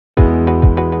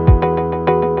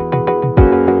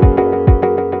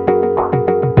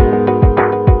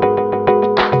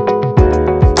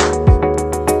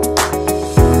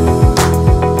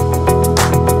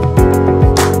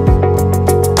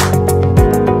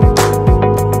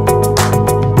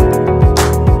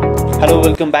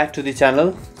welcome back to the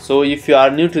channel. So if you are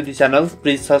new to the channel,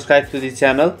 please subscribe to the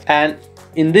channel. And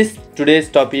in this today's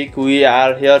topic, we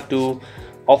are here to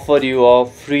offer you a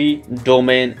free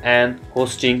domain and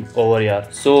hosting over here.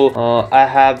 So I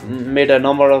have made a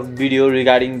number of videos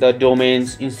regarding the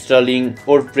domains, installing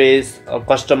WordPress,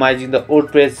 customizing the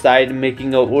WordPress site,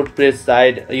 making a WordPress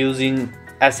site using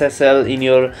SSL in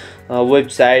your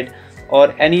website,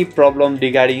 or any problem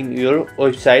regarding your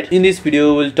website. In this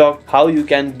video, we'll talk how you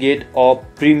can get a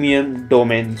premium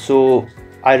domain. So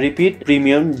I repeat,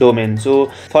 premium domain. So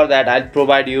for that, I'll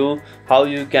provide you how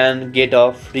you can get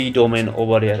a free domain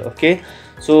over here. Okay,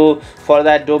 so for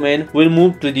that domain, we'll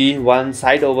move to the one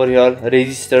site over here,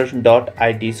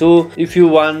 register.it. so if you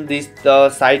want this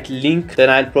site link, then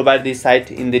I'll provide this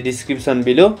site in the description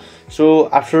below. So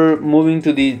after moving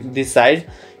to this site,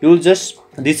 you'll just,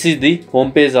 this is the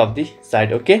home page of the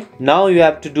site. Okay, now you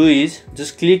have to do is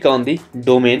just click on the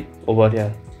domain over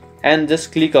here and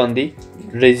just click on the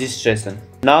registration.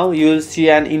 Now you will see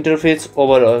an interface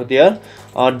over there,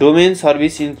 domain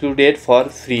service included for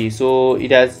free. So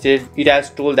it has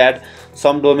told that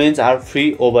some domains are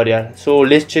free over here. So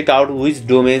let's check out which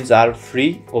domains are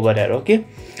free over here. Okay,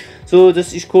 so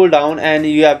just scroll down and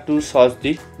you have to search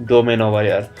the domain over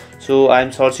here. So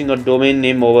I'm searching a domain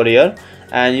name over here,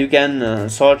 and you can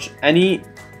search any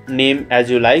name as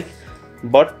you like,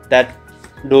 but that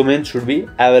domain should be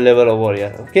available over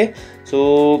here. Okay,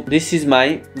 so this is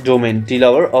my domain,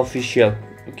 T-Lover official.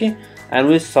 Okay, and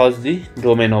we search the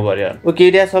domain over here. Okay,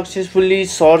 it has successfully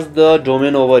searched the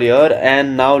domain over here,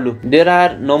 and now look, there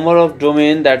are number of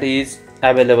domain that is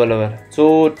available over here.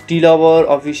 So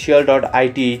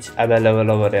tloverofficial.it is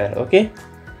available over here. Okay,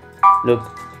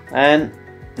 look, and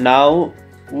now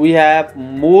we have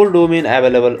more domain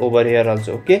available over here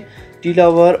also. Okay,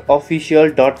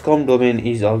 tloverofficial.com domain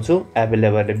is also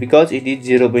available because it is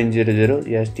 0.00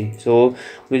 USD. So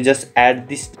we'll just add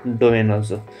this domain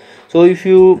also. So if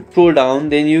you scroll down,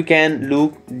 then you can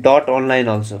look .online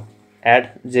also,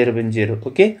 add 0.0.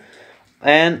 Okay,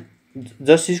 and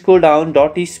just scroll down,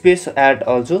 .space add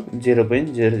also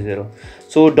 0.00.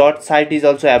 So .site is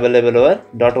also available over,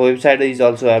 .website is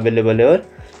also available here,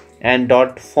 and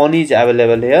 .phone is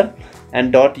available here,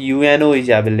 and .uno is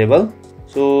available.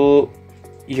 So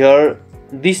here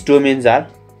these domains are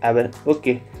available.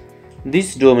 Okay,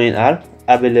 these domain are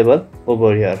available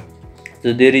over here.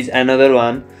 So there is another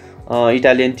one,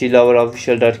 Italian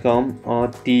tloverofficial.com,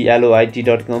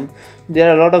 tloit.com. There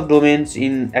are a lot of domains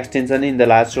in extension in the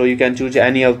last row. You can choose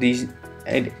any of these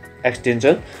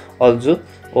extension also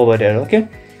over there. Okay,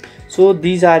 so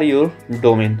these are your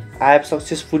domain. I have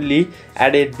successfully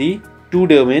added the 2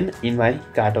 domain in my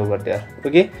cart over there.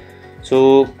 Okay,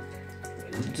 so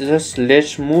just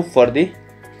let's move for the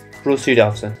proceed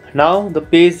option. Now the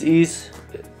page is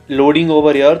loading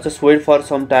over here. Just wait for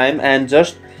some time, and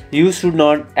just, you should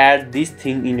not add this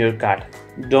thing in your cart.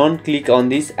 Don't click on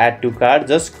this add to cart,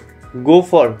 just go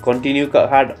for continue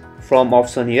cart from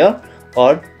option here,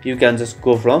 or you can just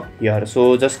go from here.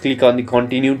 So just click on the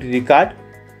continue to the cart.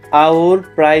 Our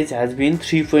price has been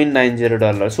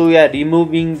 $3.90. So we are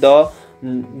removing the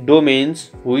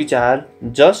domains which are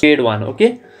just paid one.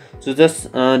 Okay, so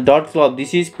just .club,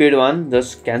 this is paid one,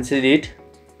 just cancel it,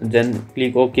 then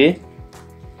click OK.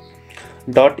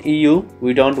 .eu,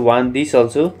 we don't want this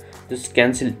also, just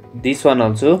cancel this one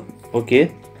also.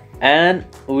 Okay, and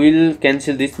we'll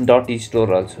cancel this .estore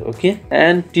also. Okay,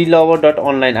 and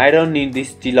tlover.online, I don't need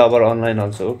this tlover online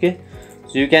also. Okay,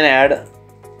 so you can add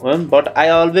one, but I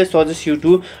always suggest you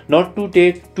to not to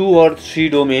take 2 or 3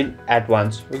 domain at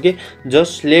once. Okay,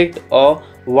 just select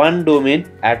one domain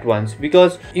at once,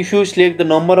 because if you select the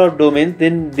number of domains,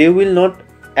 then they will not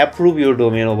approve your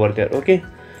domain over there. Okay,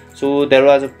 so there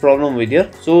was a problem with here.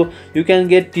 So you can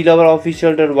get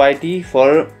tloverofficial.yt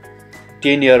for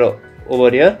 10 year over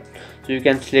here. So you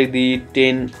can select the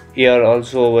 10 year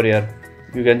also over here.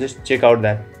 You can just check out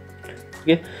that.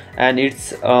 Okay, and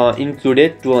it's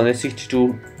included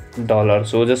 $262.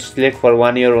 So just select for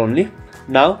 1 year only.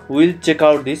 Now we'll check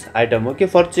out this item. Okay,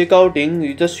 for checkouting,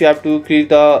 you have to click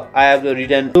the I have the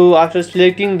written. So after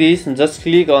selecting this, just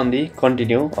click on the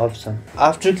continue option.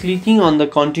 After clicking on the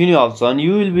continue option,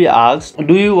 you will be asked,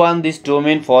 do you want this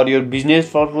domain for your business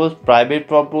purpose, private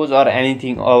purpose, or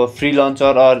anything, or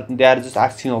freelancer, or they are just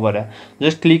asking over there.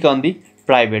 Just click on the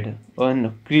private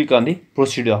and click on the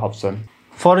procedure option.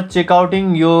 For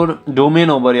checkouting your domain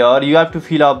over here, you have to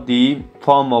fill up the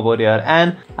form over here,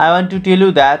 and I want to tell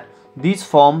you that this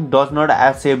form does not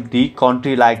accept the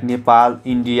country like Nepal,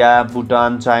 India,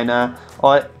 Bhutan, China,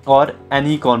 or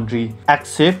any country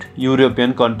except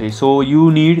European country. So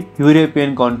you need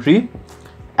European country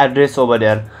address over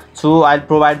there. So I'll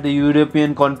provide the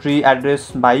European country address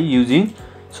by using,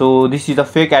 so this is the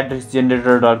fake address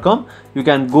generator.com. You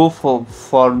can go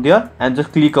for there and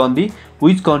just click on the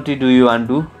which country do you want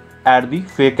to add the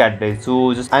fake address.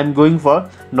 So just I'm going for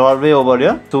Norway over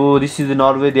here. So this is the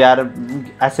Norway they are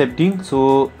accepting.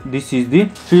 So this is the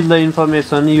fill the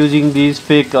information using this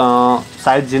fake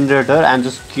site generator and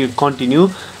just continue.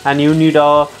 And you need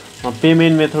a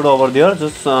payment method over there.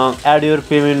 Just add your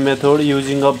payment method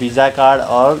using a Visa card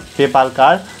or PayPal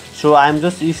card. So I'm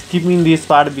just skipping this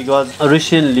part because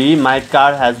recently my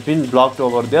card has been blocked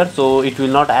over there, so it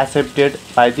will not accepted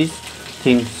by this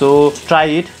thing. So try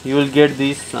it. You will get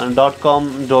this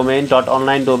 .com domain,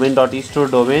 .online domain, .store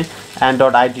domain and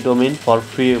 .it domain for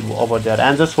free over there.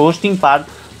 And just hosting part,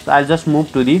 I'll just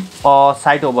move to the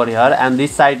site over here, and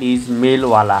this site is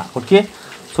Mailwala. Okay,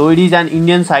 so it is an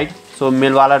Indian site, so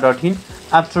mailwala.in.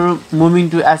 After moving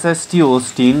to SST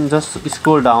hosting, just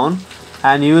scroll down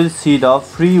and you will see the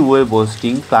free web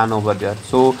hosting plan over there.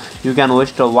 So you can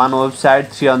host one website,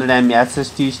 300 MB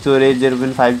SSD storage,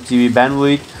 0.5 GB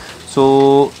bandwidth.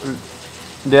 So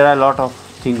there are a lot of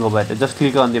things over there. Just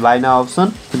click on the buy now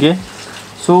option. Okay,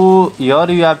 so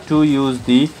here you have to use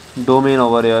the domain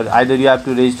over here. Either you have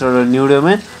to register a new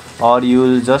domain or you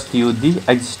will just use the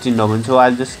existing domain. So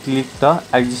I'll just click the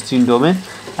existing domain,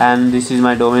 and this is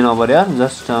my domain over here.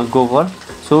 Just go for,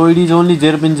 so it is only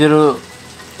 0.0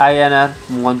 INR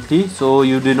monthly, so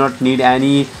you do not need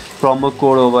any promo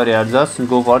code over here. Just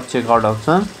go for checkout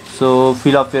option. So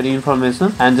fill up your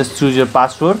information and just choose your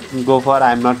password. Go for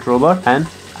I'm not robot, and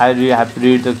I really have to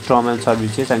read the terms and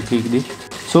services and click this.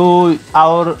 So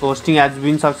our hosting has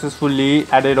been successfully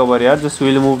added over here. Just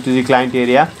we'll move to the client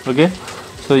area. Okay,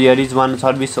 so here is one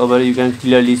service over here. You can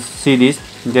clearly see this.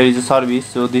 There is a service.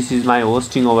 So this is my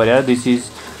hosting over here. This is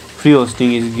free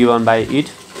hosting is given by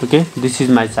it. Okay, this is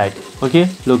my site. Okay,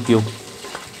 look, you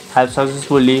have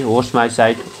successfully host my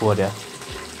site over here.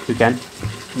 You can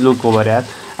look over here,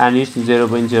 and it's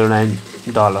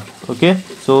 $0.09. Okay,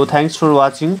 so thanks for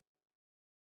watching.